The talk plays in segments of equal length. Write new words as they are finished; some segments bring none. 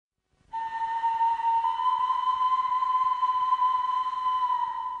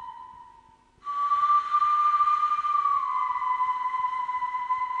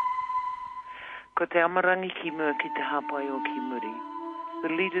Ko te amarangi ki mua ki te hapai o ki muri. The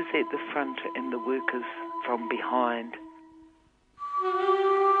leaders at the front and the workers from behind.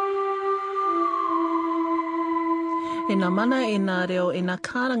 E nā mana e nā reo e nā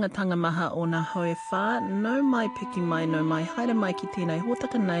kārangatanga maha o nā hoe whā, no mai piki mai, no mai haere mai ki tēnei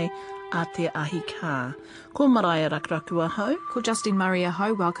hōtaka nei a te Ahi Kaa. Ko Maraea Rakuraku ahau. Ko Justine Murray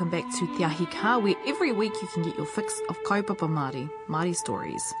ahau. Welcome back to Te Ahi Kaa, where every week you can get your fix of kaupapa Māori, Māori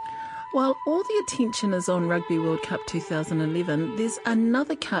stories. While all the attention is on Rugby World Cup 2011, there's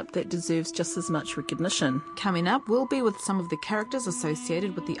another cup that deserves just as much recognition. Coming up, we'll be with some of the characters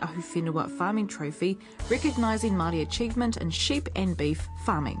associated with the Ahu Whenua Farming Trophy, recognising Māori achievement in sheep and beef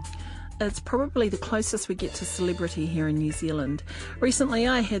farming. It's probably the closest we get to celebrity here in New Zealand. Recently,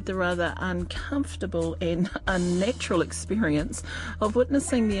 I had the rather uncomfortable and unnatural experience of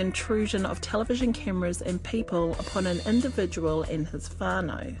witnessing the intrusion of television cameras and people upon an individual and his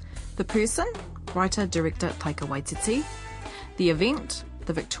whānau. The person, writer Director Taika Waititi. The event,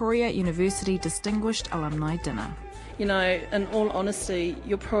 the Victoria University Distinguished Alumni Dinner. You know, in all honesty,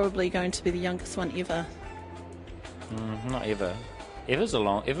 you're probably going to be the youngest one ever. Not ever. Ever's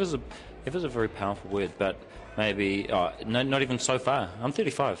a very powerful word, but maybe no, not even so far. I'm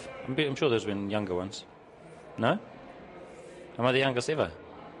 35. I'm sure there's been younger ones. No? Am I the youngest ever?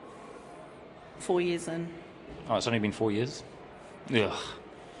 4 years in. Oh, it's only been 4 years? Ugh.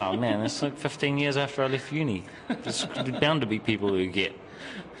 Oh man, that's like 15 years after I left uni. There's bound to be people who get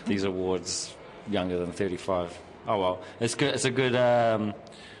these awards younger than 35. Oh well, it's good. It's a good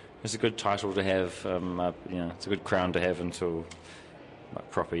title to have. It's a good crown to have until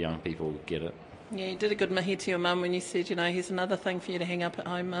proper young people get it. Yeah, you did a good mahi to your mum when you said, here's another thing for you to hang up at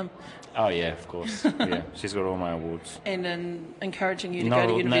home, Mum. Oh yeah, of course. Yeah, she's got all my awards. And encouraging you to go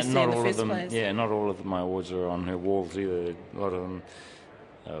to university in the first place. Yeah, not all of my awards are on her walls either. A lot of them.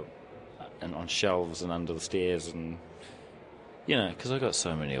 And on shelves and under the stairs, and because I've got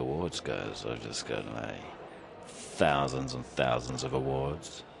so many awards, guys. I've just got thousands and thousands of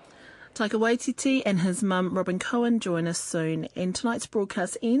awards. Taika Waititi and his mum Robin Cohen join us soon, and tonight's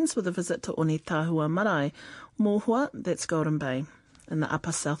broadcast ends with a visit to One Tahua Marae, Mohua, that's Golden Bay, in the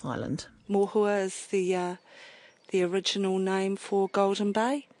Upper South Island. Mohua is the original name for Golden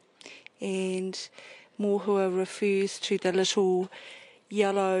Bay, and Mohua refers to the little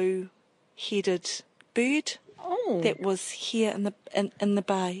yellow-headed bird that was here in the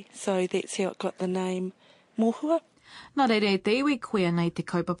bay. So that's how it got the name Mohua. Nā reire te iwi koea nei te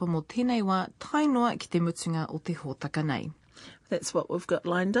kaupapa mō tēnei wā tainoa ki te mutunga o te hōtaka nei. That's what we've got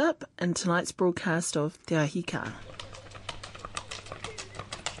lined up in tonight's broadcast of Te Ahi Kaa.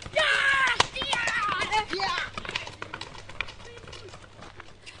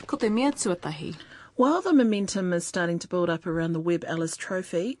 Ko te mea tuatahi. While the momentum is starting to build up around the Webb Ellis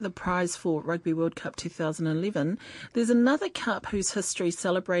Trophy, the prize for Rugby World Cup 2011, there's another cup whose history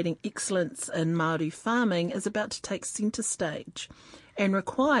celebrating excellence in Māori farming is about to take centre stage and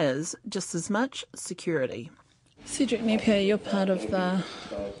requires just as much security. Cedric Nepia, you're part of the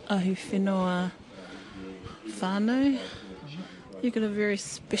Ahu Whenua whānau. You've got a very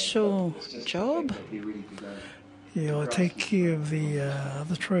special job. Yeah, I take care of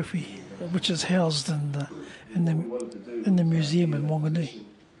the trophy, which is housed in the museum in Wanganui.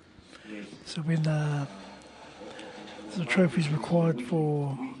 So when the trophy is required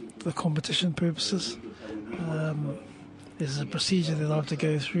for the competition purposes, there's a procedure that I have to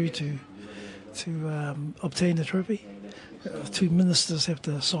go through to obtain the trophy. 2 ministers have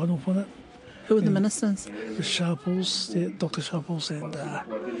to sign off on it. Who are the ministers? Sharples, Dr. Sharples, and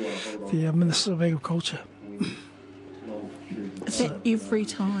the Minister of Agriculture. Is that every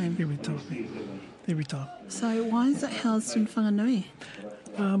time? Every time. So why is it housed in Whanganui?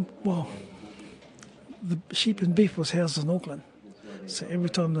 Well, the sheep and beef was housed in Auckland. So every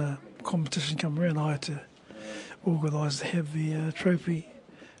time the competition came around, I had to organise to have the trophy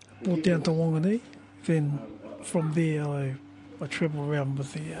brought down to Wanganui. Then from there, I travel around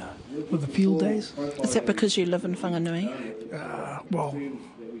with the field days. Is that because you live in Whanganui? Well,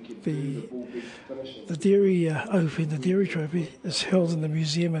 the dairy Ahu Whenua dairy trophy is held in the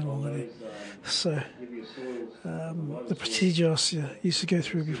museum in Wanganui. So the procedure I used to go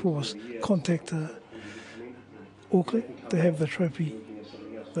through before was contact Auckland to have the trophy,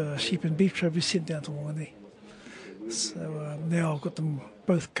 the sheep and beef trophy, sent down to Wanganui. So now I've got them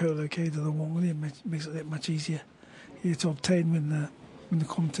both co-located in Wanganui. It makes it that much easier to obtain when the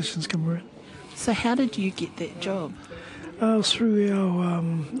competitions come around. So how did you get that job? Through our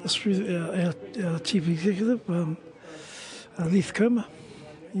chief executive, Leith Koma.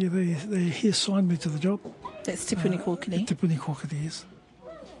 Yeah, he assigned me to the job. That's Te Puni Kōkiri? Te Puni Kōkiri, yes.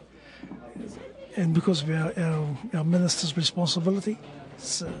 and because of our minister's responsibility,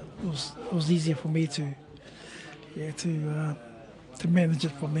 it was easier for me to manage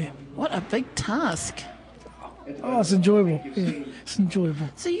it from there. What a big task. Oh, it's enjoyable. Yeah, it's enjoyable.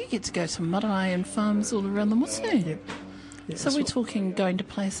 So you get to go to marae and farms all around the Musu. Yep. Yeah, So we're talking going to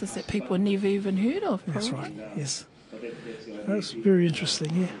places that people have never even heard of. That's probably. right, yes. That's very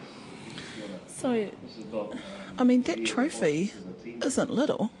interesting, yeah. So, I mean, that trophy isn't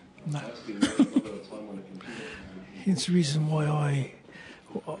little. No. Hence the reason why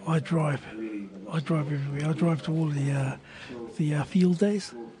I drive. I drive everywhere. I drive to all the field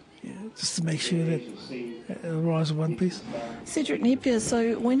days, just to make sure that it arrives in one piece. Cedric Napier,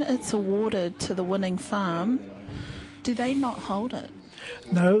 so when it's awarded to the winning farm, do they not hold it?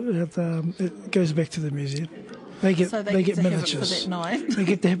 No, it goes back to the museum. They get So they get to miniatures. have it for that night. They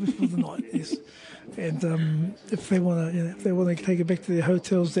get to have it for the night, yes. And if they want to, take it back to their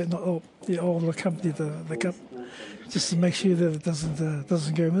hotels, that will accompany the cup, just to make sure that it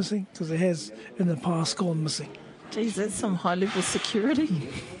doesn't go missing, because it has in the past gone missing. Geez, that's some high level security.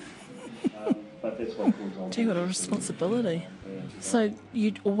 Gee, what a responsibility. So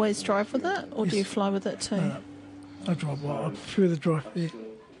you always drive with it, or do you fly with it too? No, I drive. I prefer the drive. Yeah.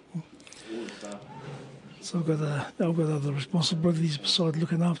 So I've got other responsibilities besides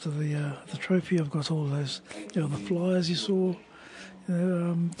looking after the trophy. I've got all those, the flyers you saw,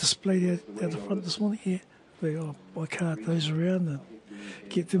 displayed out the front this morning. Yeah, I cart those around and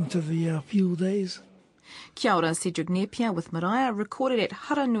get them to the field days. Kia ora, Cedric Napier with Maraea, recorded at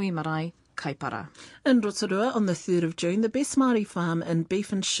Haranui Marae, Kaipara. In Rotorua on the 3rd of June, the best Māori farm in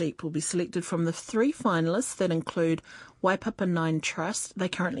beef and sheep will be selected from the 3 finalists that include Waipapa 9 Trust. They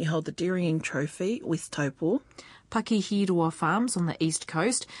currently hold the Dairying Trophy, West Taupo. Pakihiroa Farms on the east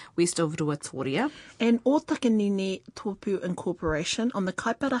coast, west of Ruatoria. And Ōtakanini Tōpū Incorporation on the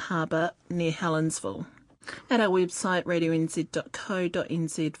Kaipara Harbour near Helensville. At our website,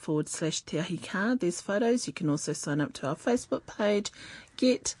 radionz.co.nz/Te Ahi Kaa, there's photos. You can also sign up to our Facebook page.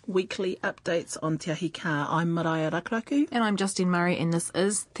 Get weekly updates on Te Ahi Kaa. I'm Maraea Rakuraku. And I'm Justine Murray, and this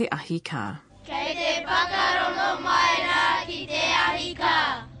is Te Ahi Kaa. Kei te whakarongo mai rā ki Te Ahi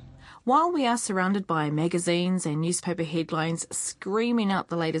Kaa. While we are surrounded by magazines and newspaper headlines screaming out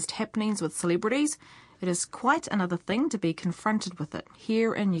the latest happenings with celebrities, it is quite another thing to be confronted with it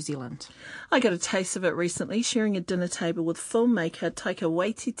here in New Zealand. I got a taste of it recently, sharing a dinner table with filmmaker Taika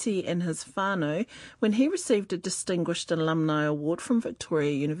Waititi and his whānau when he received a Distinguished Alumni Award from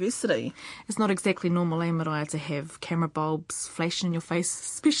Victoria University. It's not exactly normal, Maraea, to have camera bulbs flashing in your face,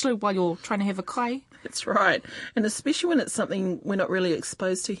 especially while you're trying to have a kai. That's right, and especially when it's something we're not really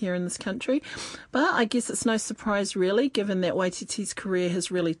exposed to here in this country. But I guess it's no surprise really, given that Waititi's career has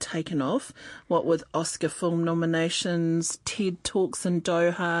really taken off, what with Oscar film nominations, TED Talks in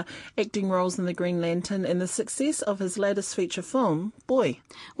Doha, acting roles in The Green Lantern, and the success of his latest feature film, Boy.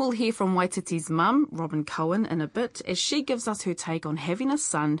 We'll hear from Waititi's mum, Robin Cohen, in a bit, as she gives us her take on having a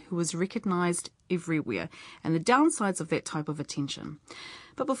son who is recognised everywhere and the downsides of that type of attention.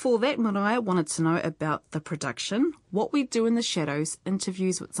 But before that, Maraea wanted to know about the production, What We Do in the Shadows,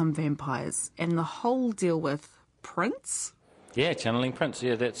 interviews with some vampires, and the whole deal with Prince. Yeah, channeling Prince.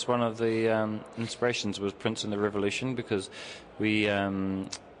 Yeah, that's one of the inspirations was Prince and the Revolution, because we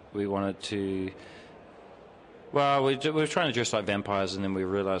wanted to. Well, we were trying to dress like vampires, and then we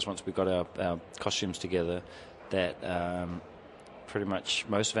realised once we got our costumes together that pretty much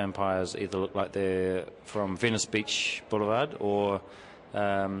most vampires either look like they're from Venice Beach Boulevard or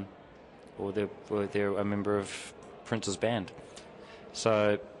they're a member of Prince's band.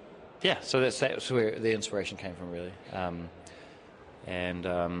 So yeah, so that's where the inspiration came from, really.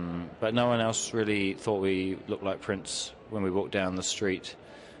 But no one else really thought we looked like Prince when we walked down the street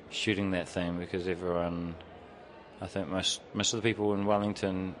shooting that thing, because everyone, I think most of the people in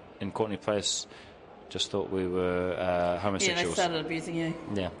Wellington, in Courtney Place, just thought we were homosexuals. Yeah, they started abusing you.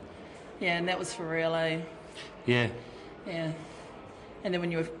 Yeah. Yeah, and that was for real, eh? Yeah. Yeah. And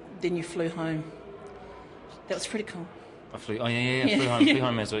then you flew home. That was pretty cool. I flew. Oh yeah. Flew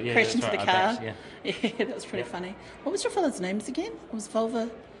home as well. Yeah, crashed into right. the car. Yeah, that was pretty funny. What was your father's names again? It was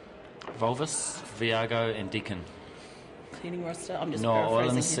Volvus, Viago, and Deacon. Cleaning roster. I'm just No, all paraphrasing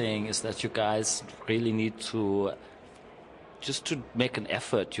I'm here. saying is that you guys really need to make an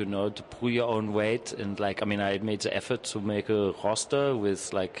effort, to pull your own weight. And I made the effort to make a roster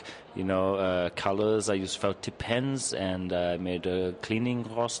with colors. I used felt tip pens, and I made a cleaning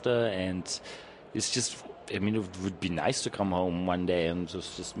roster, and it's just, it would be nice to come home one day and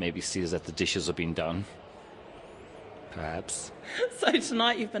just maybe see that the dishes are being done. Perhaps. So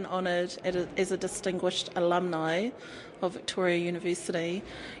tonight you've been honoured as a distinguished alumni of Victoria University.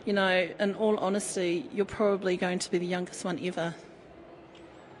 You know, in all honesty, you're probably going to be the youngest one ever.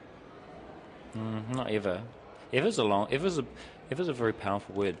 Not ever. Ever's a very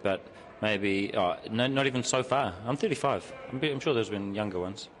powerful word, but maybe no, not even so far. I'm 35. I'm sure there's been younger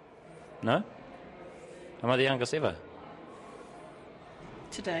ones. No? Am I the youngest ever?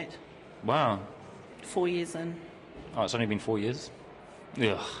 To date. Wow. 4 years in. Oh, it's only been 4 years?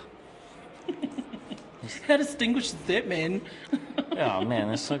 Ugh. How distinguished is that, man? Oh, man,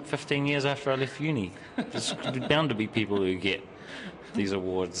 it's like 15 years after I left uni. There's bound to be people who get these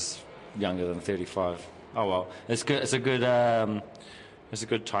awards younger than 35. Oh, well, it's good. It's a good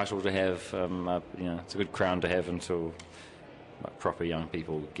title to have. It's a good crown to have until proper young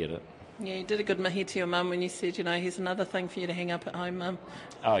people get it. Yeah, you did a good mahi to your mum when you said, here's another thing for you to hang up at home, Mum.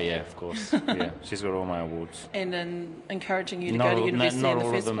 Oh, yeah, of course. Yeah, she's got all my awards. And encouraging you to go to university in the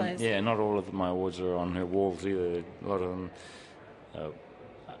first place. Yeah, not all of my awards are on her walls either. A lot of them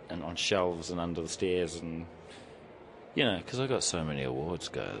and on shelves and under the stairs. And, because I've got so many awards,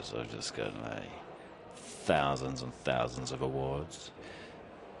 guys. I've just got thousands and thousands of awards.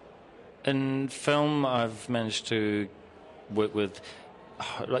 In film, I've managed to work with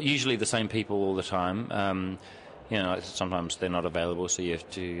usually the same people all the time. Sometimes they're not available, so you have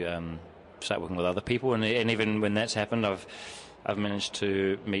to start working with other people. And even when that's happened, I've managed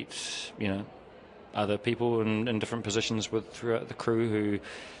to meet other people in different positions throughout the crew who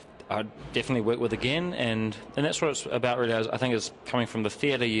I definitely work with again. And that's what it's about, really. I think it's coming from the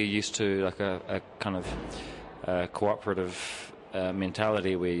theatre. You're used to like a kind of cooperative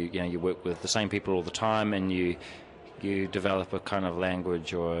mentality where you work with the same people all the time, and you develop a kind of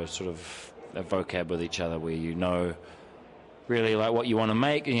language or sort of a vocab with each other where really like what you want to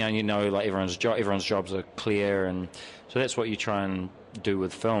make, and like everyone's jobs are clear, and so that's what you try and do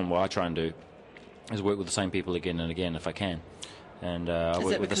with film. What I try and do is work with the same people again and again if I can, and I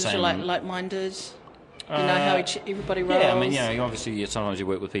work with the same. Is it because you're like-minded? You know how everybody rolls. Yeah, I mean, obviously sometimes you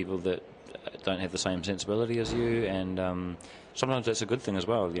work with people that don't have the same sensibility as you, and sometimes that's a good thing as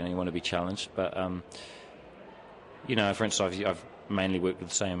well. You want to be challenged, but. For instance, I've mainly worked with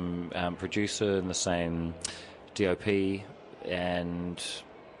the same producer and the same DOP, and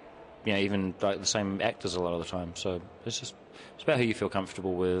even like the same actors a lot of the time. So it's about who you feel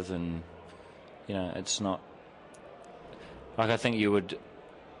comfortable with, and it's not like I think you would.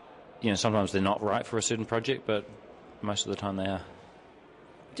 Sometimes they're not right for a certain project, but most of the time they are.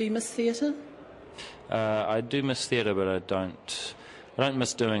 Do you miss theatre? I do miss theatre, but I don't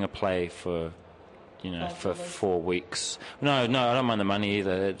miss doing a play for. For 4 weeks. No, I don't mind the money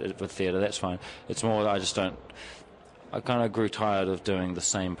either with theatre, that's fine. It's more that I kind of grew tired of doing the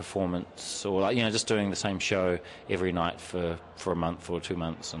same performance, or just doing the same show every night for a month or 2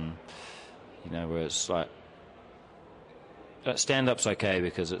 months, and where it's like stand-up's okay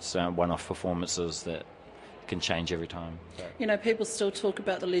because it's one-off performances that can change every time. But. People still talk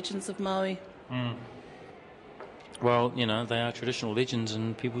about the legends of Maui. Mm. Well, they are traditional legends,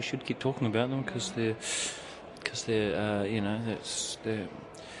 and people should keep talking about them because they're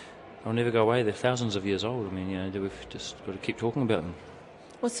they'll never go away. They're thousands of years old. I mean, we've just got to keep talking about them.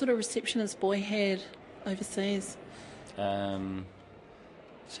 What sort of reception has Boy had overseas?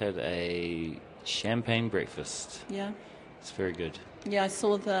 It's had a champagne breakfast. Yeah. It's very good. Yeah, I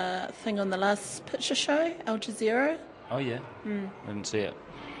saw the thing on the last picture show, Al Jazeera. Oh, yeah? I didn't see it.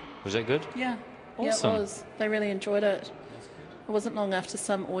 Was that good? Yeah. Awesome. Yeah, it was. They really enjoyed it. It wasn't long after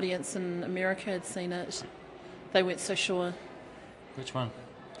some audience in America had seen it. They weren't so sure. Which one?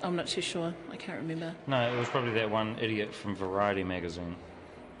 I'm not too sure. I can't remember. No, it was probably that one idiot from Variety magazine.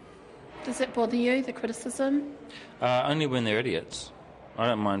 Does that bother you, the criticism? Only when they're idiots. I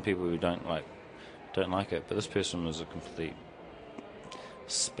don't mind people who don't like it, but this person was a complete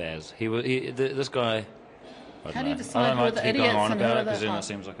spaz. This guy. How do you decide who are the idiots and who are the... Because then it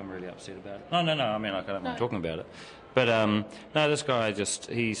seems like I'm really upset about it. No. I mean, I don't mind talking about it. But, no, this guy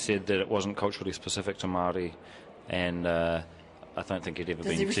he said that it wasn't culturally specific to Māori, and I don't think he'd ever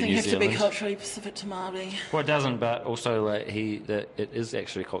been to New Zealand. Does everything have to be culturally specific to Māori? Well, it doesn't, but also that it is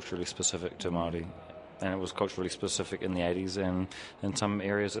actually culturally specific to Māori, and it was culturally specific in the 80s, and in some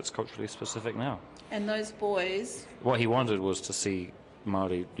areas it's culturally specific now. And those boys... What he wanted was to see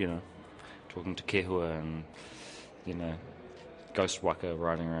Māori, talking to kehua and, ghost waka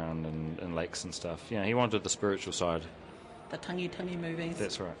riding around in lakes and stuff. He wanted the spiritual side. The tangi movies.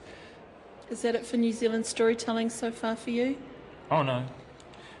 That's right. Is that it for New Zealand storytelling so far for you? Oh, no.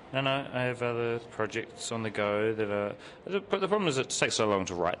 No, I have other projects on the go that are... But the problem is it takes so long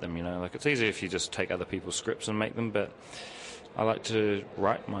to write them, you know. Like, it's easier if you just take other people's scripts and make them, but I like to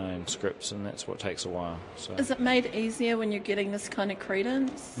write my own scripts, and that's what takes a while. So. Is it made easier when you're getting this kind of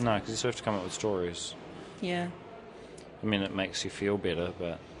credence? No, because you still have to come up with stories. Yeah. I mean, it makes you feel better,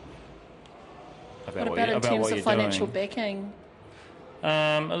 but... What about in terms of financial backing?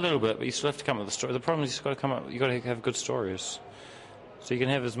 A little bit, but you still have to come up with a story. The problem is you've got to have good stories. So you can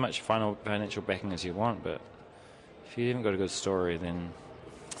have as much financial backing as you want, but if you haven't got a good story, then...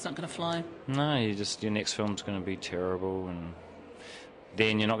 It's not going to fly. No, your next film's going to be terrible, and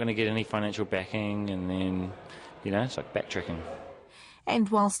then you're not going to get any financial backing, and then, you know, it's like backtracking. And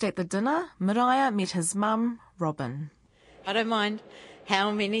whilst at the dinner, Maraea met his mum, Robin. I don't mind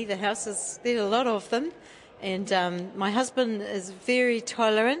how many, the houses, there are a lot of them, and my husband is very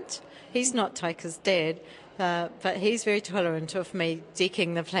tolerant. He's not Taika's dad, but he's very tolerant of me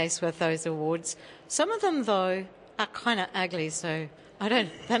decking the place with those awards. Some of them, though, are kind of ugly, so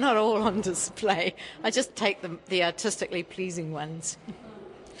they're not all on display. I just take the artistically pleasing ones.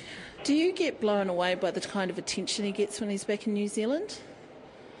 Do you get blown away by the kind of attention he gets when he's back in New Zealand?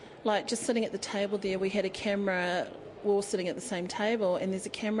 Like, just sitting at the table there, we had a camera, we're all sitting at the same table, and there's a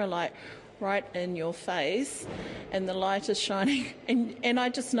camera, like, right in your face, and the light is shining. And I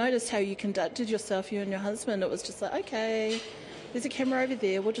just noticed how you conducted yourself, you and your husband. It was just like, okay, there's a camera over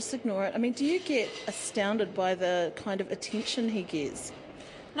there, we'll just ignore it. I mean, do you get astounded by the kind of attention he gets?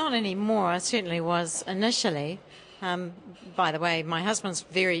 Not anymore. I certainly was initially. By the way, my husband's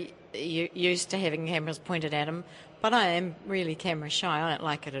very used to having cameras pointed at him, but I am really camera shy. I don't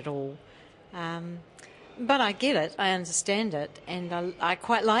like it at all. But I get it, I understand it, and I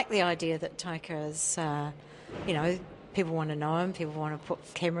quite like the idea that Taika is, people want to know him, people want to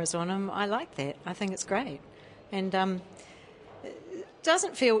put cameras on him. I like that. I think it's great. And it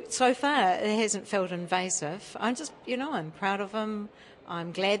doesn't feel, so far, it hasn't felt invasive. I'm just, I'm proud of him.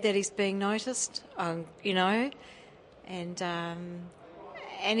 I'm glad that he's being noticed, and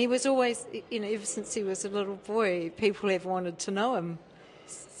he was always, ever since he was a little boy, people have wanted to know him.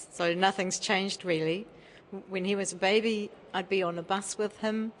 So nothing's changed, really. When he was a baby, I'd be on a bus with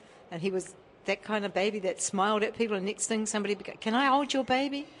him, and he was that kind of baby that smiled at people, and next thing somebody would go, "Can I hold your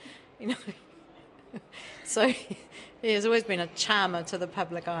baby?" So he has always been a charmer to the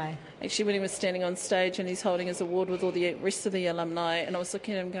public eye. Actually, when he was standing on stage and he's holding his award with all the rest of the alumni, and I was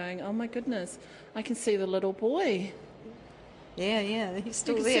looking at him going, oh my goodness, I can see the little boy. Yeah, he's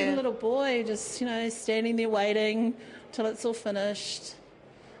still there. You can see the little boy just, standing there waiting till it's all finished.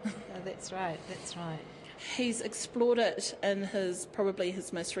 Oh, that's right. He's explored it in probably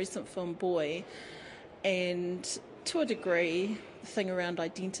his most recent film, Boy, and to a degree, the thing around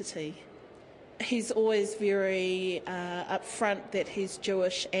identity. He's always very upfront that he's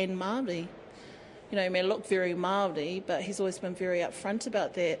Jewish and Maori. He may look very Maori, but he's always been very upfront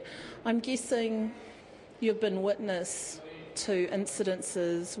about that. I'm guessing you've been witness to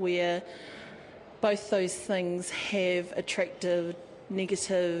incidences where both those things have attractive,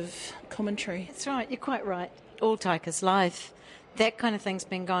 negative commentary. That's right, you're quite right. All Taika's life, that kind of thing's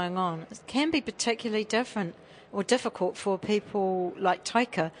been going on. It can be particularly different or difficult for people like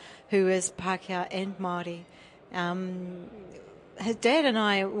Taika, who is Pākehā and Māori. His dad and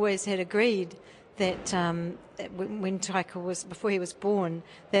I always had agreed that when Taika before he was born,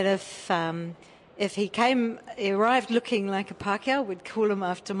 that if he arrived looking like a Pākehā, we'd call him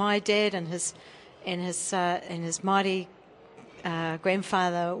after my dad, and his Māori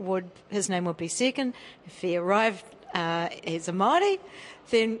grandfather his name would be second. If he arrived as a Māori,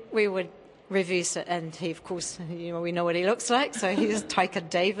 then we would reverse it, and he, of course, we know what he looks like, so he's Taika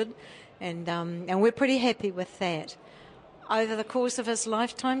David, and we're pretty happy with that. Over the course of his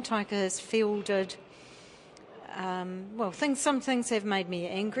lifetime, Taika has fielded, some things have made me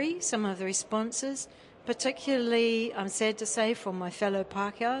angry, some of the responses, particularly, I'm sad to say, from my fellow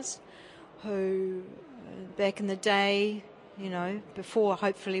Pākehās, who back in the day, before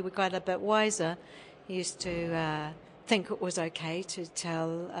hopefully we got a bit wiser, used to think it was okay to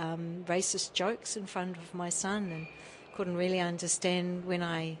tell racist jokes in front of my son, and couldn't really understand when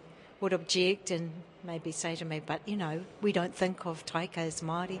I would object and maybe say to me, but we don't think of Taika as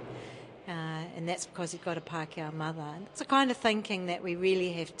Māori, and that's because he's got a Pākehā mother. And it's the kind of thinking that we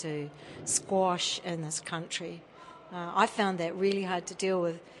really have to squash in this country. I found that really hard to deal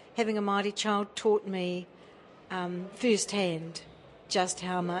with. Having a Māori child taught me firsthand just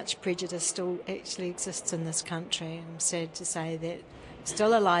how much prejudice still actually exists in this country. I'm sad to say that it's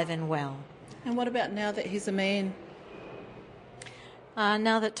still alive and well. And what about now that he's a man?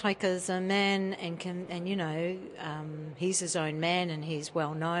 Now that Taika's a man he's his own man and he's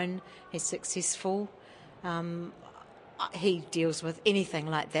well known, he's successful, he deals with anything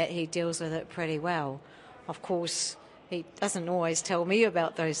like that. He deals with it pretty well. Of course, he doesn't always tell me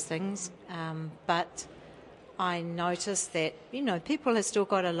about those things, but I notice that, people have still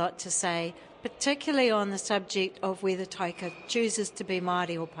got a lot to say, particularly on the subject of whether Taika chooses to be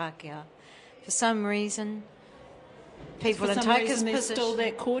Māori or Pākehā. For some reason, people in Taika's there's still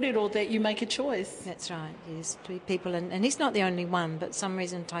that kōrero that you make a choice. That's right, yes. People, and he's not the only one, but some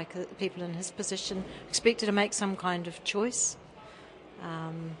reason people in his position expected to make some kind of choice.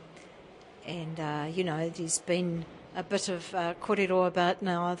 There's been a bit of kōrero about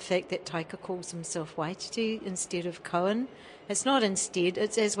now the fact that Taika calls himself Waititi instead of Cohen. It's not instead,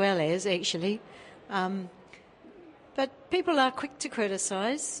 it's as well as, actually. But people are quick to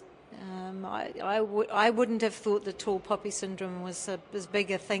criticise. I wouldn't have thought the tall poppy syndrome was as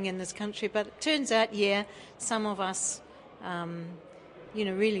big a thing in this country, but it turns out, some of us,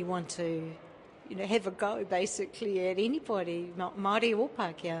 really want to, have a go, basically, at anybody, not Māori or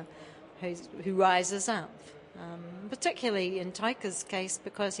Pākehā, who rises up. Particularly in Taika's case,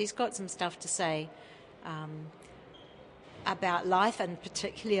 because he's got some stuff to say about life, and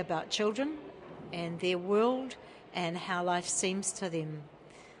particularly about children and their world and how life seems to them.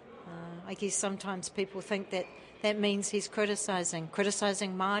 I guess sometimes people think that means he's criticising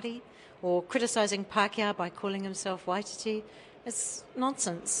Māori or criticising Pākehā by calling himself Waititi. It's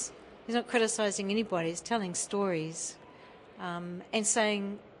nonsense. He's not criticising anybody. He's telling stories and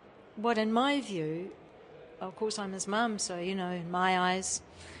saying what, in my view, of course I'm his mum, so, in my eyes,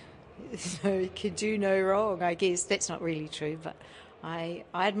 he can do no wrong, I guess. That's not really true, but I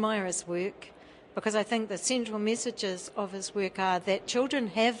admire his work, because I think the central messages of his work are that children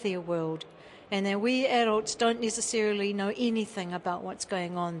have their world and that we adults don't necessarily know anything about what's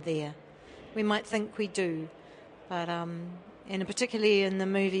going on there. We might think we do, but and particularly in the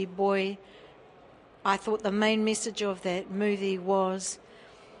movie Boy, I thought the main message of that movie was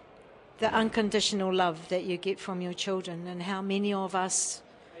the unconditional love that you get from your children, and how many of us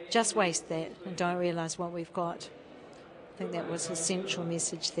just waste that and don't realise what we've got. I think that was his central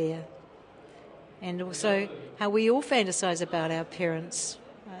message there. And also how we all fantasise about our parents.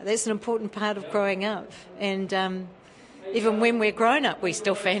 That's an important part of growing up. And even when we're grown up, we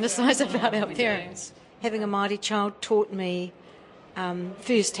still fantasise about our parents. Having a Māori child taught me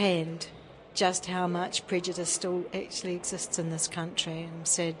firsthand just how much prejudice still actually exists in this country. I'm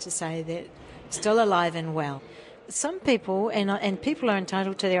sad to say that it's still alive and well. Some people, and people are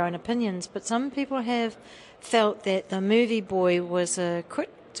entitled to their own opinions, but some people have felt that the movie Boy was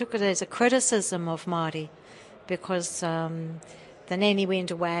took it as a criticism of Māori, because the nanny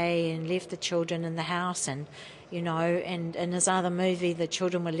went away and left the children in the house, and and in his other movie the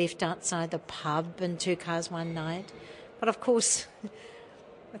children were left outside the pub in two cars one night. But of course,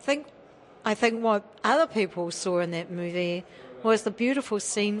 I think what other people saw in that movie was the beautiful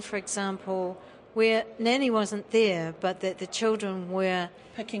scene, for example, where Nanny wasn't there, but that the children were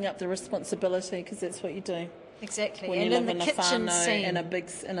picking up the responsibility, because that's what you do. Exactly. When and you in live the in a kitchen whānau, scene, in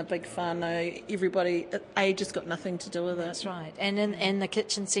a big whānau, everybody, age has got nothing to do with it. That's right. And the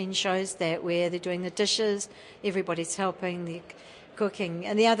kitchen scene shows that, where they're doing the dishes, everybody's helping, they're cooking.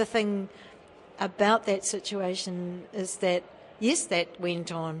 And the other thing about that situation is that, yes, that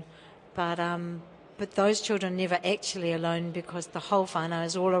went on, but those children never actually alone, because the whole whānau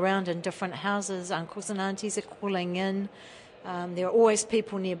is all around in different houses. Uncles and aunties are calling in. There are always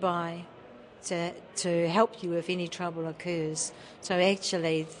people nearby to help you if any trouble occurs. So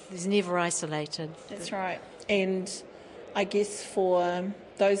actually, it's never isolated. That's right. And I guess for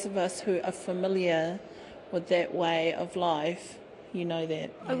those of us who are familiar with that way of life, you know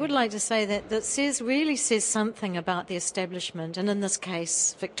that. I would like to say that really says something about the establishment, and in this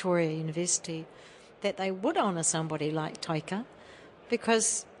case, Victoria University, that they would honour somebody like Taika,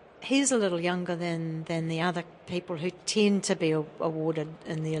 because he's a little younger than the other people who tend to be awarded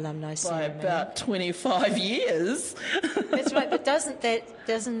in the alumni ceremony. By about 25 years. That's right, but doesn't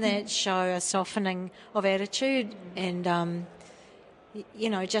that show a softening of attitude and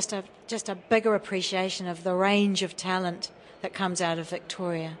just a bigger appreciation of the range of talent that comes out of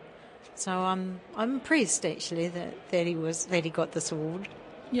Victoria? So I'm impressed actually that he got this award.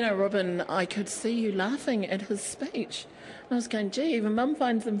 Robin, I could see you laughing at his speech. I was going, gee, even Mum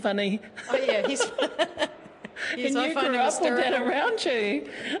finds him funny. Oh, yeah, he's... yes, and I you find grew him up with that around you.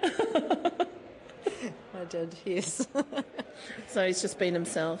 I did, yes. So he's just been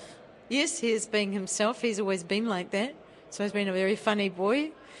himself. Yes, he is being himself. He's always been like that. So he's been a very funny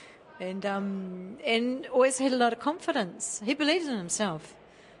boy. and always had a lot of confidence. He believed in himself.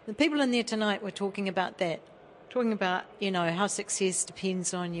 The people in there tonight were talking about that, talking about, how success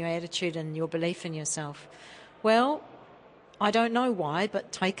depends on your attitude and your belief in yourself. Well, I don't know why,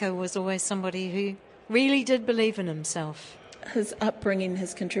 but Taika was always somebody who really did believe in himself. His upbringing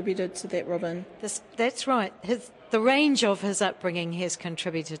has contributed to that, Robin. That's right. The range of his upbringing has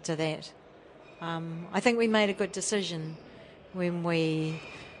contributed to that. I think we made a good decision when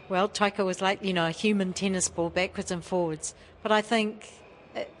Taika was like, a human tennis ball backwards and forwards. But I think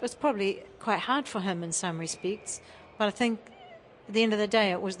it was probably quite hard for him in some respects. But I think at the end of the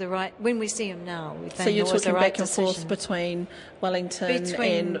day, it was the right. When we see him now, we think so you're it was talking the right back and decision. forth between Wellington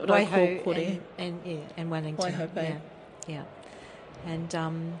and Raukokore and Wellington. Waiho Bay. Yeah. And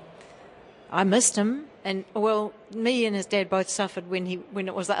I missed him. And me and his dad both suffered when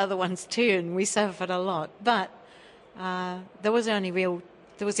it was the other one's turn. We suffered a lot, but there was the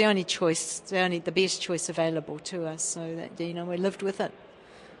only choice, the best choice available to us. So that we lived with it.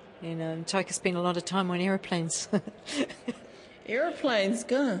 And Taika spent a lot of time on aeroplanes. Aeroplanes,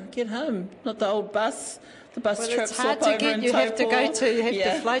 get home. Not the old bus. The bus trip it's hard swap to over get. in You have to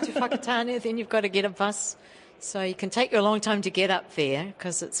Taupō. fly to Whakatane, then you've got to get a bus. So you can take you a long time to get up there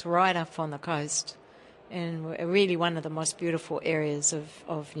because it's right up on the coast. And really one of the most beautiful areas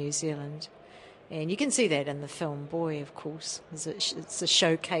of New Zealand. And you can see that in the film Boy, of course. It's a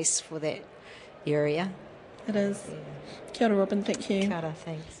showcase for that area. It is. Yeah. Kia ora, Robin, thank you. Kia ora,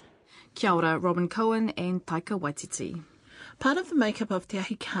 thanks. Kia ora, Robin Cohen and Taika Waititi. Part of the makeup of Te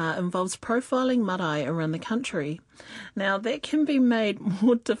Ahi Kaa involves profiling marae around the country. Now, that can be made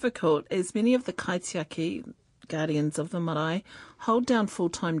more difficult as many of the kaitiaki, guardians of the marae, hold down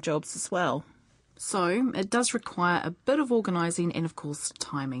full-time jobs as well. So it does require a bit of organising and, of course,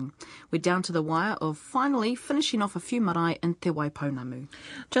 timing. We're down to the wire of finally finishing off a few marae in Te Waipounamu.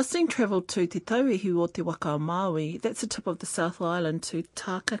 Justine travelled to Te Tauihu o Te Waka o Maui, that's the tip of the South Island, to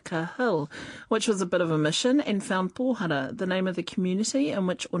Takaka Hill, which was a bit of a mission, and found Pohara, the name of the community in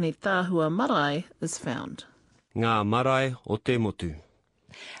which One Tāhua Marae is found. Ngā marae o te motu.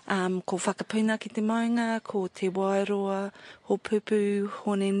 Ko whakapuna ki te maunga, ko te wairoa, ho pupu,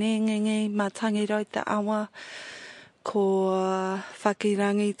 hone nengengi, matangi rau te awa, ko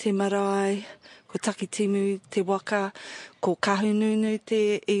whakirangi te marae, ko takitimu te waka, ko kahununu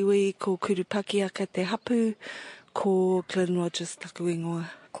te iwi, ko kurupakiaka te hapu, ko Glen Rogers taku ingoa.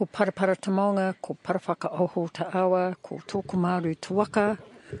 Ko parapara te maunga, ko parawhaka oho te awa, ko tōku maru te waka,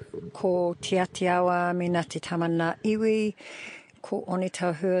 ko te ati awa me nā te tamana iwi, ko One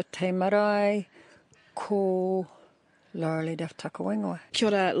Tāhua te marae, ko Laurelie Duff Takawengoa. Kia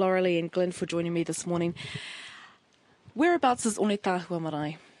ora, Laurelie and Glenn, for joining me this morning. Whereabouts is One Tāhua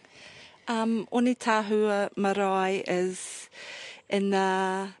marae? One Tāhua marae is in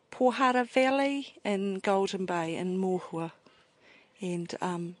the Pohara Valley in Golden Bay in Mohua. And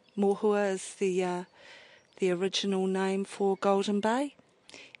Mohua is the original name for Golden Bay.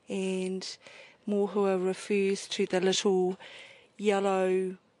 And Mohua refers to the little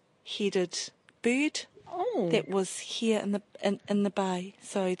yellow-headed bird that was here in the bay.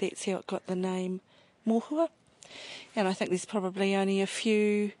 So that's how it got the name Mohua. And I think there's probably only a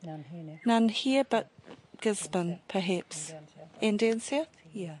few, none here, but Gisborne perhaps, and down south.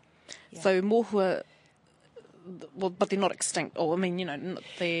 Yeah. So Mohua, well, but they're not extinct. Or they're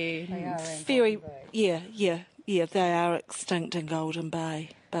very they are extinct in Golden Bay,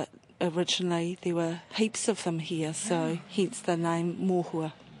 but originally there were heaps of them here, so hence the name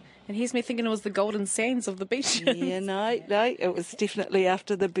Mohua. And here's me thinking it was the golden sands of the beach. Yeah, no, it was definitely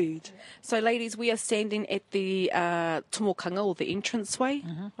after the bird. So, ladies, we are standing at the tomokanga, or the entranceway,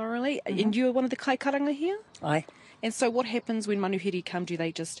 Laurelie. And you are one of the kaikaranga here? Aye. And so what happens when manuhiri come? Do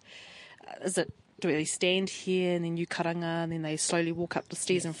they just, do they stand here and then you karanga and then they slowly walk up the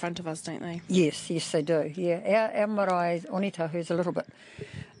stairs in front of us, don't they? Yes, they do, yeah. Our marae, One Tāhua, is a little bit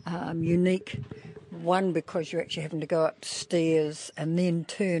unique. One, because you're actually having to go upstairs and then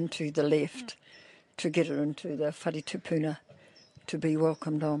turn to the left to get it into the whare tupuna to be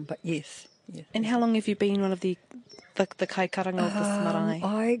welcomed on. But yes. And how long have you been one of the kaikaranga of this marae?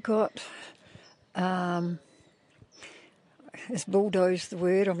 I got, is bulldoze the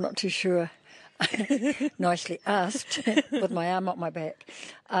word? I'm not too sure. Nicely asked, with my arm up my back.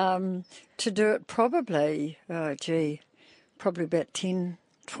 To do it probably, probably about 10,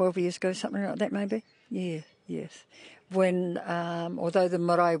 12 years ago, something like that maybe. Yeah, yes. When, although the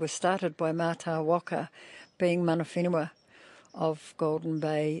marae was started by Mātā Waka, being mana whenua of Golden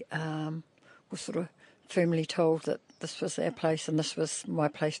Bay, was sort of firmly told that this was our place and this was my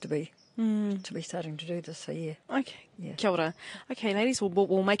place to be to be starting to do this. So yeah. Okay, Yeah. kia ora. Okay, ladies,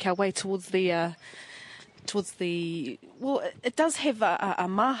 we'll make our way towards the well, it does have a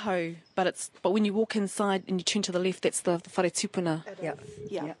maho, but when you walk inside and you turn to the left, that's the whare tupuna.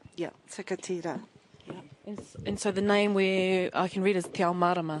 Yeah. Tikatira. And so the name where I can read is Te Ao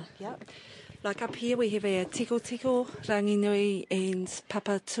Marama. Yeah. Like up here we have our tiko tiko, Ranginui and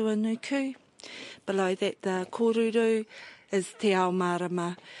Papatuanuku. Below that the koruru is Te Ao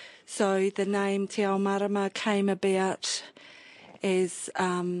Marama. So the name Te Ao Marama came about as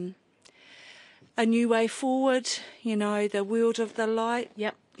a new way forward, the world of the light.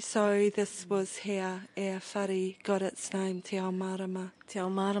 Yep. So this was how our whare got its name, Te Ao Marama. Te Ao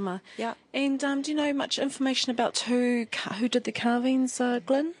Marama. Yeah. And do you know much information about who did the carvings,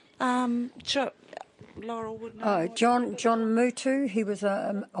 Glyn? Laurel would know. Oh, John Mutu, he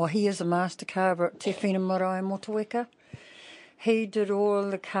is a master carver at Te Whina Marae Motueka. He did all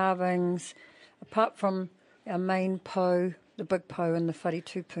the carvings, apart from our main po, the big po and the whare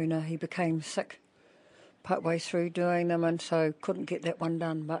tupuna. He became sick partway through doing them, and so couldn't get that one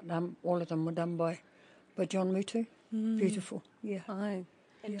done, but all of them were done by John Mutu. Beautiful, yeah. Aye.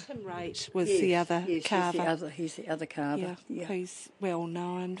 And Tim Raitt was the other carver. He's the other carver. Yeah, who's well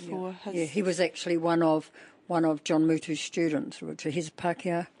known for his... Yeah, he was actually one of John Mutu's students, which he's a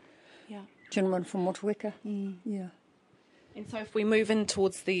Pākehā gentleman from Motueka. Yeah. And so if we move in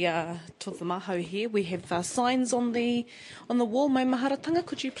towards the maho here, we have signs on the wall, Maumaharatanga.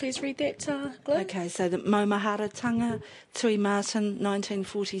 Could you please read that, Glenn? Okay, so the Maumaharatanga, Tui Martin,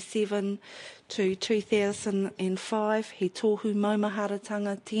 1947 to 2005. He tohu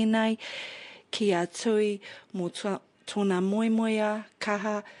Maumaharatanga tēnei ki a tui mō tōna moemoea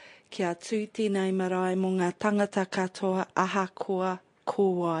kaha ki a tū tēnei marae mō ngā tangata katoa aha koa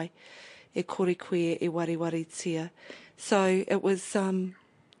kōwai e kore koe e wari tia. So it was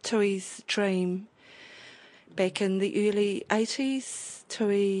Tui's dream back in the early 80s.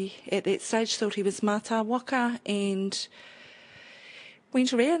 Tui, at that stage, thought he was mata waka and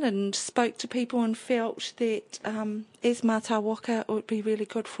went around and spoke to people and felt that as mata waka, it would be really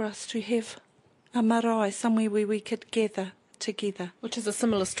good for us to have a marae, somewhere where we could gather together. Which is a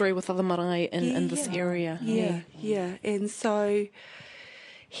similar story with other marae in this area. Yeah. And so...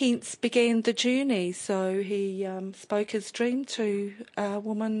 hence began the journey. So he spoke his dream to a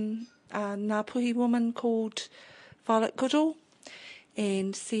woman, a Ngāpuhi woman called Violet Goodall,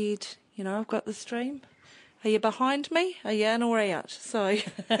 and said, I've got this dream. Are you behind me? Are you in or out? So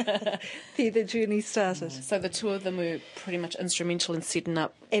there the journey started. So the two of them were pretty much instrumental in setting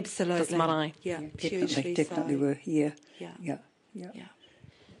up this marae. Yeah, definitely were. Yeah.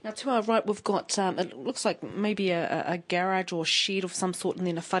 Now, to our right, we've got, it looks like maybe a garage or shed of some sort, and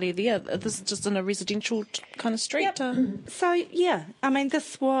then a whare there. This is just in a residential kind of street? Yep. So,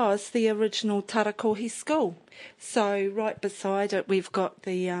 this was the original Tarakohi school. So, right beside it, we've got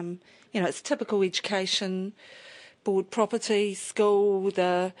the, it's typical education board property, school,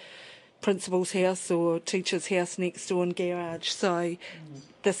 the principal's house or teacher's house next door and garage. So,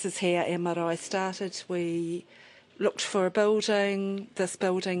 this is how our marae started. We looked for a building. This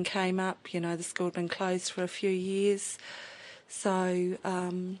building came up. The school had been closed for a few years. So,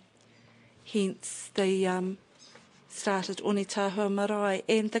 hence the started Onetahua Marae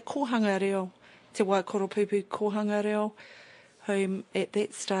and the kohanga reo, te Waikoropupu kohanga reo, whom at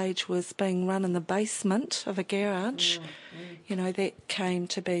that stage was being run in the basement of a garage. That came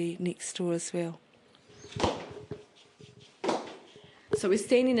to be next door as well. So we're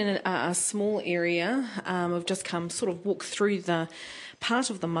standing in a small area. We've just sort of walked through the part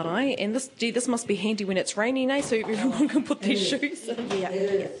of the marae, and this must be handy when it's raining, so everyone can put their shoes in.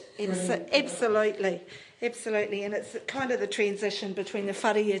 Yeah, absolutely, and it's kind of the transition between the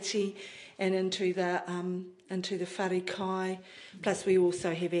whareiti and into the whare kai. Plus, we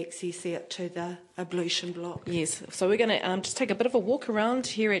also have access out to the ablution block. Yes, so we're going to just take a bit of a walk around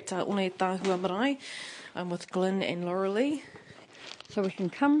here at Onetahua Marae with Glyn and Laurelie. So we can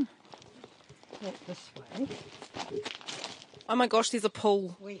come this way. Oh my gosh, there's a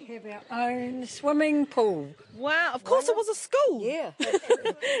pool. We have our own swimming pool. Wow, of course it was a school. Yeah.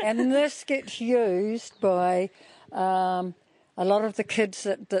 And this gets used by a lot of the kids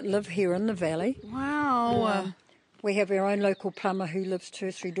that live here in the valley. Wow. We have our own local plumber who lives 2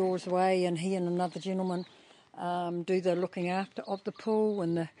 or 3 doors away, and he and another gentleman do the looking after of the pool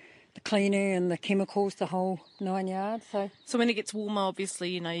and the cleaning and the chemicals, the whole 9 yards. So when it gets warmer, obviously,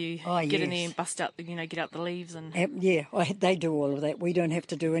 you get in there and bust out, get out the leaves and. They do all of that. We don't have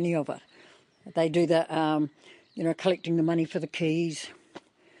to do any of it. They do the, collecting the money for the keys,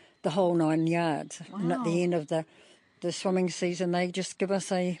 the whole 9 yards. Wow. And at the end of the swimming season, they just give us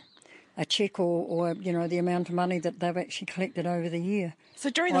a a cheque or the amount of money that they've actually collected over the year. So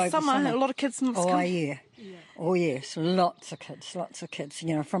during the summer, a lot of kids must come? Yeah. Oh, yes, lots of kids.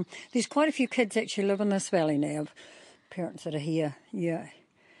 There's quite a few kids actually live in this valley now, parents that are here, yeah.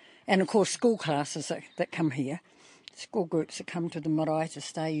 And, of course, school classes that come here, school groups that come to the marae to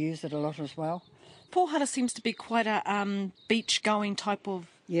stay use it a lot as well. Pohara seems to be quite a beach-going type of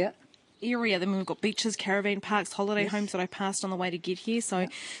area. Then we've got beaches, caravan parks, holiday homes that I passed on the way to get here. So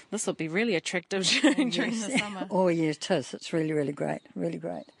this will be really attractive during the summer. Oh, yes, it is. It's really, really great, really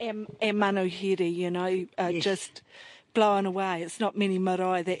great. And manuhiri, just blown away. It's not many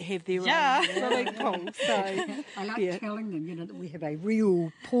marae that have their own swimming pool. So I like telling them, that we have a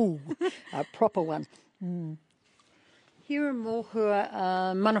real pool, a proper one. Here in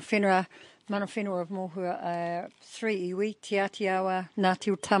Mohua, mana whenua of Mohua, 3 iwi, Te Atiawa,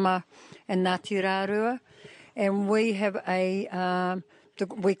 Ngāti Utama and Ngāti Rārua. And we have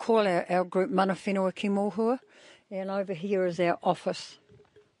we call our group Mana Whenua ki Mohua. And over here is our office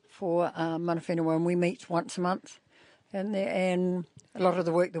for Mana Whenua, and we meet once a month. And a lot of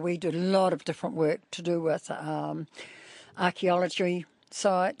the work that we do, a lot of different work to do with archaeology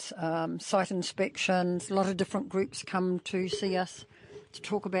sites, site inspections. A lot of different groups come to see us to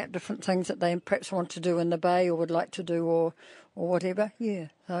talk about different things that they perhaps want to do in the bay or would like to do or whatever. Yeah,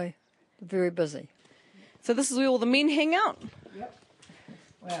 so very busy. So this is where all the men hang out? Yep.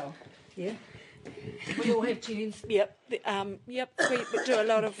 Well, yeah. We all have tunes. Yep. We do a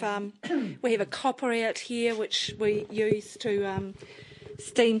lot of. We have a copper out here which we use to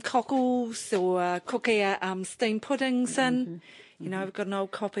steam cockles or cook our steam puddings in. We've got an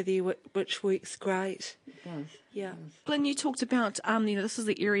old copper there which works great. It does. Yeah. Glenn, you talked about, this is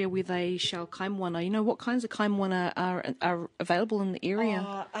the area where they shell kaimoana. What kinds of kaimoana are available in the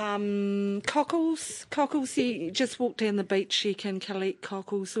area? Cockles. Cockles, you just walk down the beach, you can collect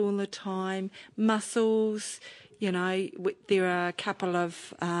cockles all the time. Mussels, there are a couple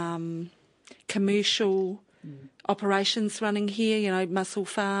of commercial operations running here, mussel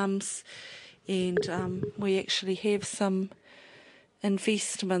farms. And we actually have some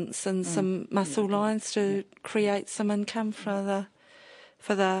investments in some mussel lines to create some income for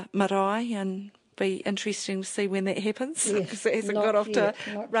the marae, and be interesting to see when that happens, because it hasn't got off to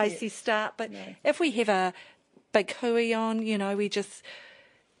a racy start. But if we have a big hui on, we just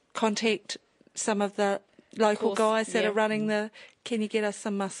contact some of the local guys that are running can you get us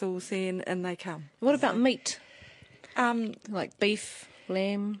some mussels, and they come. What about meat? Like beef,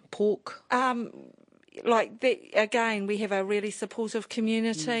 lamb, pork? Like that, again, we have a really supportive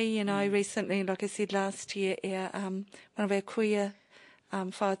community. Recently, like I said last year, one of our queer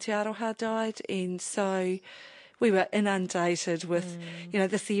whatearoha died, and so we were inundated with,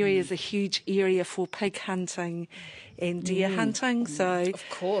 this area is a huge area for pig hunting and deer hunting. So, of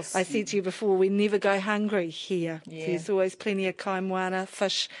course, I said to you before, we never go hungry here. Yeah. There's always plenty of kaimoana,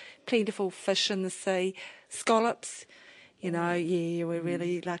 fish, plentiful fish in the sea, scallops. We're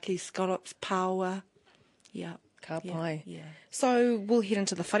really lucky. Scallops, paua. Yeah. Ka pai. Yeah. So we'll head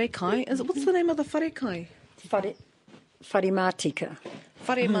into the wharekai. What's the name of the wharekai? Whare Mātika.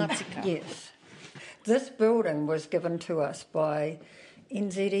 Whare Mātika. Yes. This building was given to us by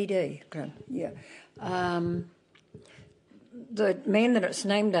NZED. Yeah. The man that it's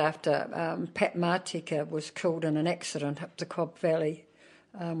named after, Pat Mātika, was killed in an accident up the Cobb Valley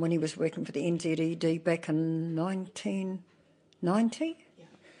when he was working for the NZED back in 1990.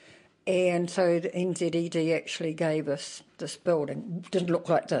 And so the NZED actually gave us this building. It didn't look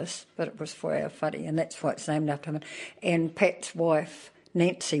like this, but it was for our whare, and that's why it's named after him. And Pat's wife,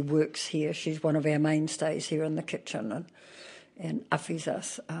 Nancy, works here. She's one of our mainstays here in the kitchen and uffis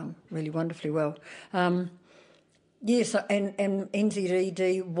us really wonderfully well. Yes, and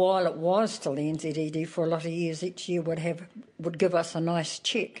NZED, while it was still the NZED for a lot of years, each year would give us a nice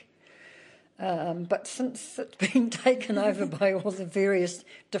cheque. But since it's been taken over by all the various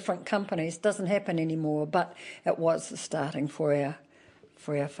different companies, it doesn't happen anymore. But it was the starting for our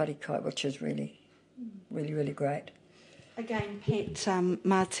wharekai, which is really, really, really great. Again, Pat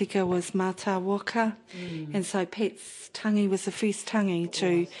Mātika was Mātāwaka, and so Pat's tangi was the first tangi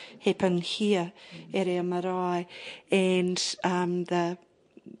to happen here at our marae, and the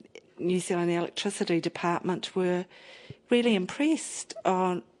New Zealand Electricity Department were really impressed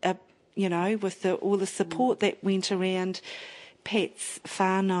on with all the support that went around Pat's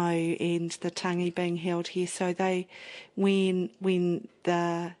whānau and the tangi being held here. So when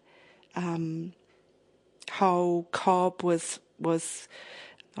the whole cob was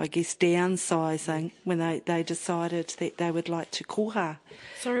I guess, downsizing when they decided that they would like to koha.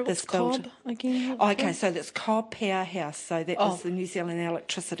 Sorry, what's Cobb again? Okay, so that's Cobb Powerhouse. So that was the New Zealand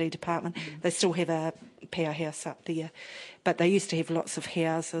Electricity Department. They still have a powerhouse up there. But they used to have lots of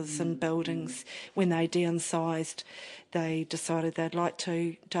houses and buildings. When they downsized, they decided they'd like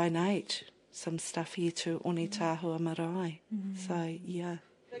to donate some stuff here to Onetahua Marae. So, yeah.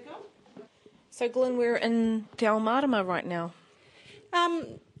 So, Glenn, we're in Te Ao Marama right now.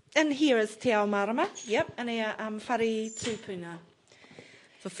 And here is Te Ao Marama, yep, and our whare tūpuna.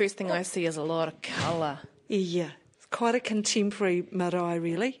 The first thing I see is a lot of colour. Yeah, it's quite a contemporary marae,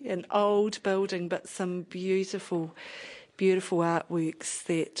 really. An old building, but some beautiful, beautiful artworks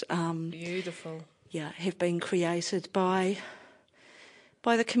that Beautiful. Yeah, have been created by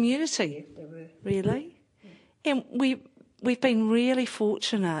the community, really. And we've been really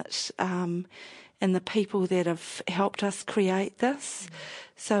fortunate in the people that have helped us create this.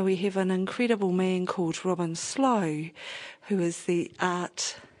 So we have an incredible man called Robin Slow, who is the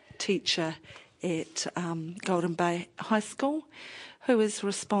art teacher at Golden Bay High School, who is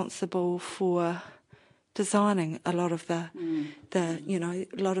responsible for designing a lot of the a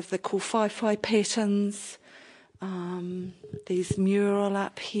lot of the kōwhaiwhai patterns, these mural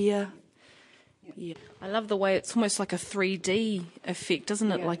up here. Yeah. I love the way it's almost like a 3D effect,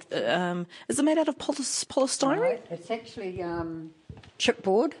 isn't it? Like, is it made out of polystyrene? Right. It's actually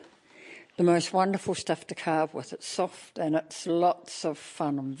chipboard, the most wonderful stuff to carve with. It's soft and it's lots of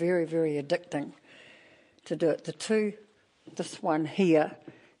fun and very, very addicting to do it. This one here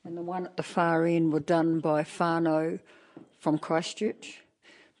and the one at the far end were done by whānau from Christchurch,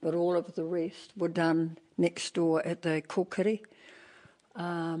 but all of the rest were done next door at the Kokiri.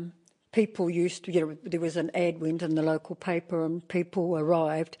 People used to, there was an ad went in the local paper and people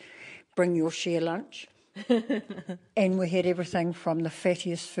arrived, bring your share lunch. And we had everything from the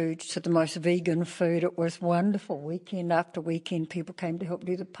fattiest foods to the most vegan food. It was wonderful. Weekend after weekend, people came to help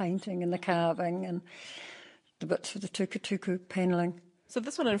do the painting and the carving and the bits of the tuku panelling. So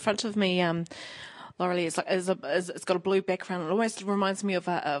this one in front of me, Laurelie, it's got a blue background. It almost reminds me of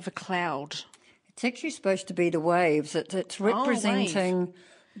a cloud. It's actually supposed to be the waves. It's representing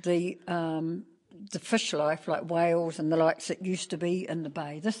the fish life, like whales and the likes that used to be in the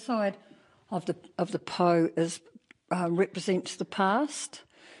bay. This side of the Po represents the past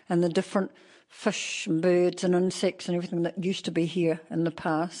and the different fish and birds and insects and everything that used to be here in the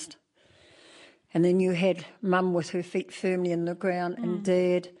past. And then you had Mum with her feet firmly in the ground and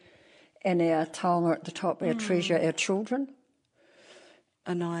Dad and our taonga at the top, our treasure, our children.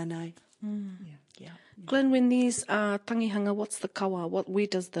 Anaenei. Yeah. Glenn, when these tangihanga, what's the kawa? Where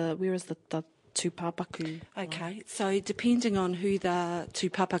is the tūpapaku? Okay, so depending on who the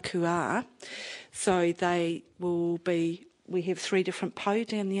tūpapaku are, so they will be, we have 3 different po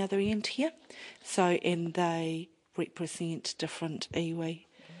down the other end here, so, and they represent different iwi,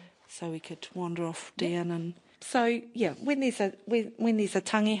 so we could wander off down and, so yeah, when there's a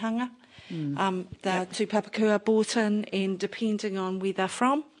tangihanga, the tūpapaku are brought in, and depending on where they're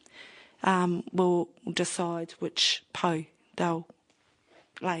from, we'll decide which po they'll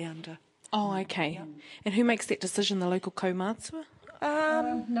lay under. Oh, okay. Yeah. And who makes that decision, the local kaumātua?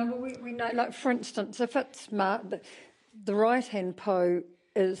 No, we know, like for instance, if it's the right-hand po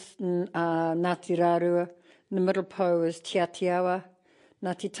is Ngāti Rārua, the middle po is Te Atiawa,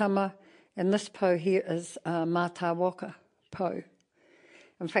 Ngāti Tama, and this po here is Mātāwaka po.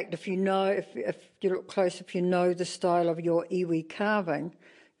 In fact, if you look close, if you know the style of your iwi carving,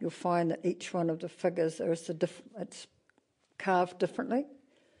 you'll find that each one of the figures it's carved differently.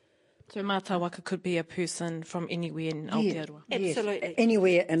 So Mātāwaka could be a person from anywhere in Aotearoa. Absolutely. Yes,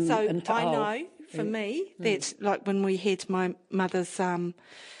 anywhere in So I know, for me, that like when we had my mother's hura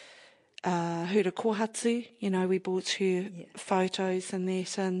kohatu, we bought her photos and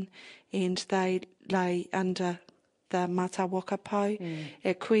that and they lay under the Mātāwaka po.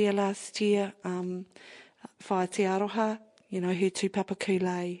 At Kuia last year, Whae Te Aroha, her tūpapaku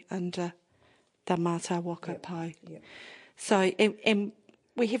lay under the Mātāwaka po. Yep. So, and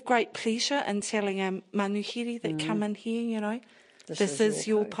we have great pleasure in telling our manuhiri that come in here, this is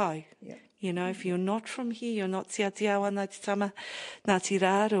your po. Yep. If you're not from here, you're not Te Atiawa, Ngāti Tama, Ngāti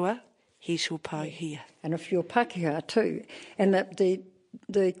Rārua, here's your po here. And if you're Pākehā too, and the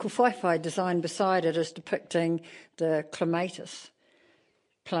kōwhaiwhai design beside it is depicting the clematis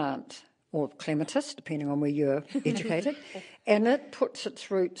plant, or clematis, depending on where you're educated, and it puts its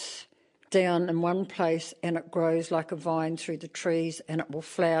roots down in one place and it grows like a vine through the trees and it will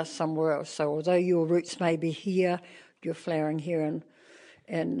flower somewhere else. So although your roots may be here, you're flowering here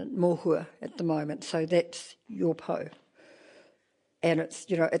in Mohua at the moment. So that's your po. And it's,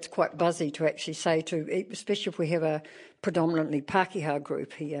 it's quite buzzy to actually say to, especially if we have a predominantly Pākehā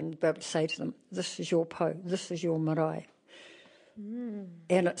group here, and be able to say to them, this is your po, this is your marae.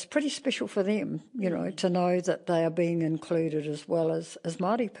 And it's pretty special for them, to know that they are being included as well as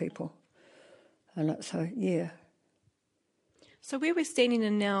Māori people. And so, yeah. So where we're standing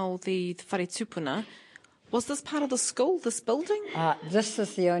in now, the Whare Tupuna, was this part of the school, this building? This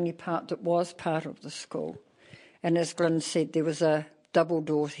is the only part that was part of the school. And as Glenn said, there was a double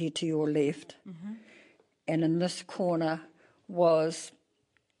door here to your left. Mm-hmm. And in this corner was,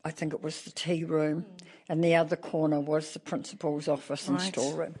 I think it was the tea room, and the other corner was the principal's office and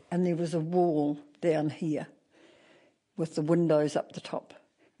storeroom. And there was a wall down here with the windows up the top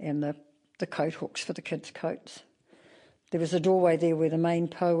and the coat hooks for the kids' coats. There was a doorway there where the main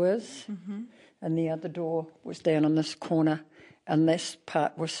po is, and the other door was down in this corner, and this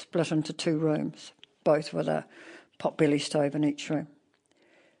part was split into 2 rooms, both with a potbelly stove in each room.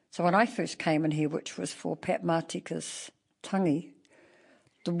 So when I first came in here, which was for Pat Matika's tangi,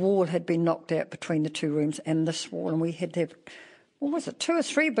 the wall had been knocked out between the 2 rooms and this wall, and we had to have, 2 or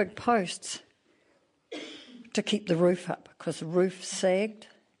 3 big posts to keep the roof up, because the roof sagged.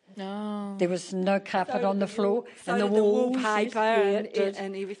 No. There was no carpet on the floor, and the walls, wallpaper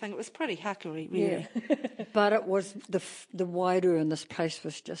and everything. It was pretty hackary, really. Yeah. But it was the wider in this place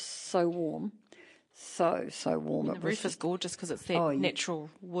was just so warm, so warm. And the roof is gorgeous because it's that natural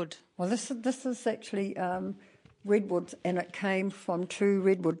wood. Well, this is actually redwood, and it came from 2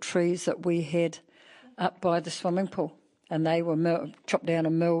 redwood trees that we had up by the swimming pool, and they were chopped down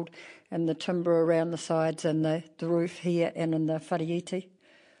and milled, and the timber around the sides and the roof here and in the whareiti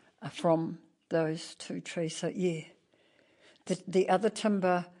are from those 2 trees. So yeah, the other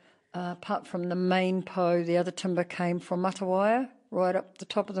timber, apart from the main po, the other timber came from Matawaia, right up the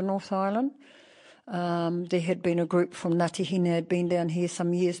top of the North Island. There had been a group from Ngāti Hine had been down here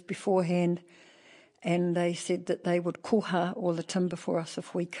some years beforehand, and they said that they would koha all the timber for us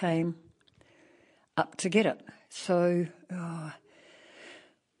if we came up to get it. So in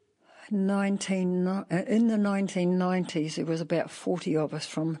the 1990s, there was about 40 of us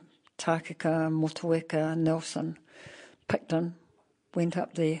from Tākaka, Motueka, Nelson, Picton, went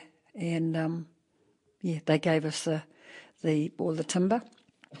up there, and they gave us all the timber.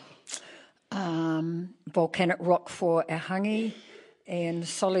 Volcanic rock for our hangi, and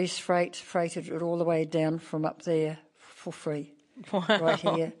Solly's freighted it all the way down from up there for free. Wow. Right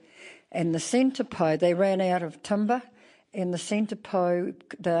here. And the centre po, they ran out of timber, and the centre po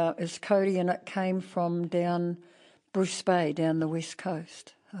is Cody, and it came from down Bruce Bay, down the west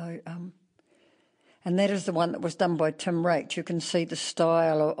coast. And that is the one that was done by Tim Raitt. You can see the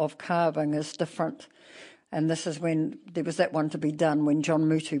style of carving is different. And this is when there was that one to be done when John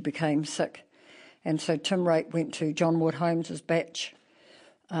Mutu became sick. And so Tim Raitt went to John Wood Holmes's batch,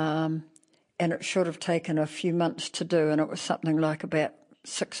 and it should have taken a few months to do, and it was something like about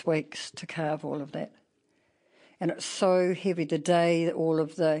 6 weeks to carve all of that. And it's so heavy. The day that all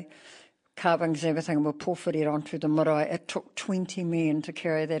of the carvings and everything were porphyried onto the marae, it took 20 men to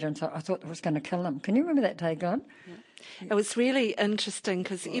carry that in. So I thought it was going to kill them. Can you remember that day, Glenn? Yeah. It was really interesting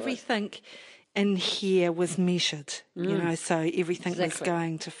because everything in here was measured, so everything was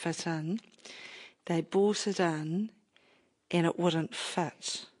going to fit in. They brought it in and it wouldn't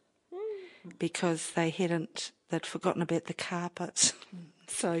fit because they'd forgotten about the carpet.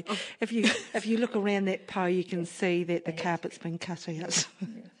 So if you look around that po, you can see that the carpet's been cut out.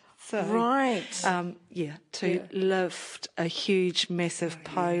 So, to lift a huge, massive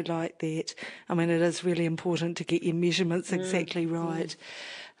po like that, I mean, it is really important to get your measurements exactly right.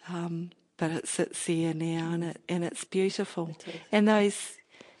 But it sits there now, and it's beautiful. And those,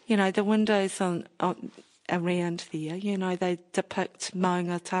 the windows on around there, they depict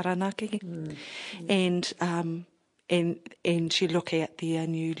maunga taranaki, and you look out there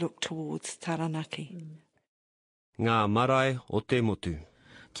and you look towards Taranaki. Ngā marae o te motu.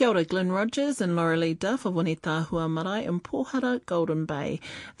 Kia ora, Glenn Rogers and Laura Lee Duff of Wanetahua Marae in Pohara, Golden Bay.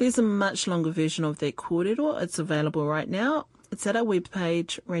 There's a much longer version of that kōrero. It's available right now. It's at our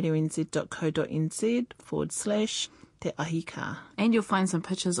webpage, radionz.co.nz/Te Ahi Kaa. And you'll find some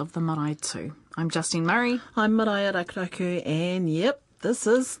pictures of the marae too. I'm Justine Murray. I'm Maraea Rakuraku, and yep, this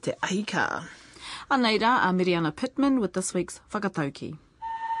is Te Ahi Kaa. Aneira, a Miriana Pittman with this week's Whakatauki.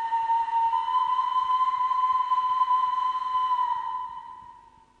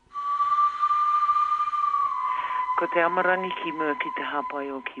 Ko te amarangi ki mua ki te hapai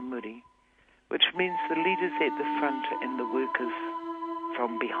o ki muri, which means the leaders at the front and the workers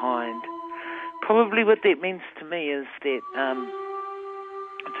from behind. Probably what that means to me is that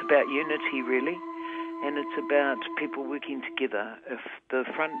it's about unity, really, and it's about people working together. If the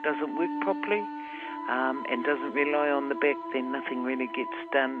front doesn't work properly and doesn't rely on the back, then nothing really gets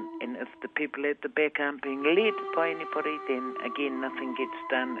done. And if the people at the back aren't being led by anybody, then again nothing gets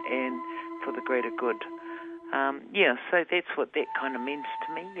done and for the greater good. So that's what that kind of means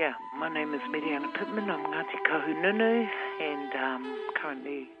to me, yeah. My name is Maraea Rakuraku, I'm Ngāti Kahununu, and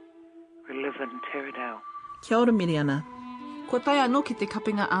currently we live in Taradale. Kia ora, Miriana. Ko tae anō ki te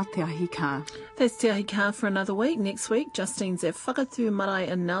kapinga a te Ahi Kaa. That's Te Ahi Kaa for another week. Next week, Justine's at Whakatū Marae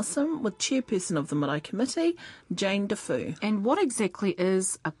in Nelson with Chairperson of the Marae Committee, Jane Defoe. And what exactly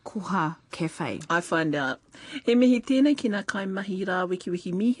is a koha cafe? I find out. He mihi tēnei ki nā kai mahi rā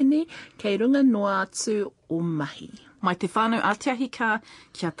wiki mihini, kei runga noa atu o mahi. Mai te whānau a te Ahi Kaa,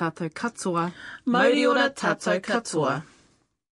 kia tātou katoa. Mauri ora tātou katoa.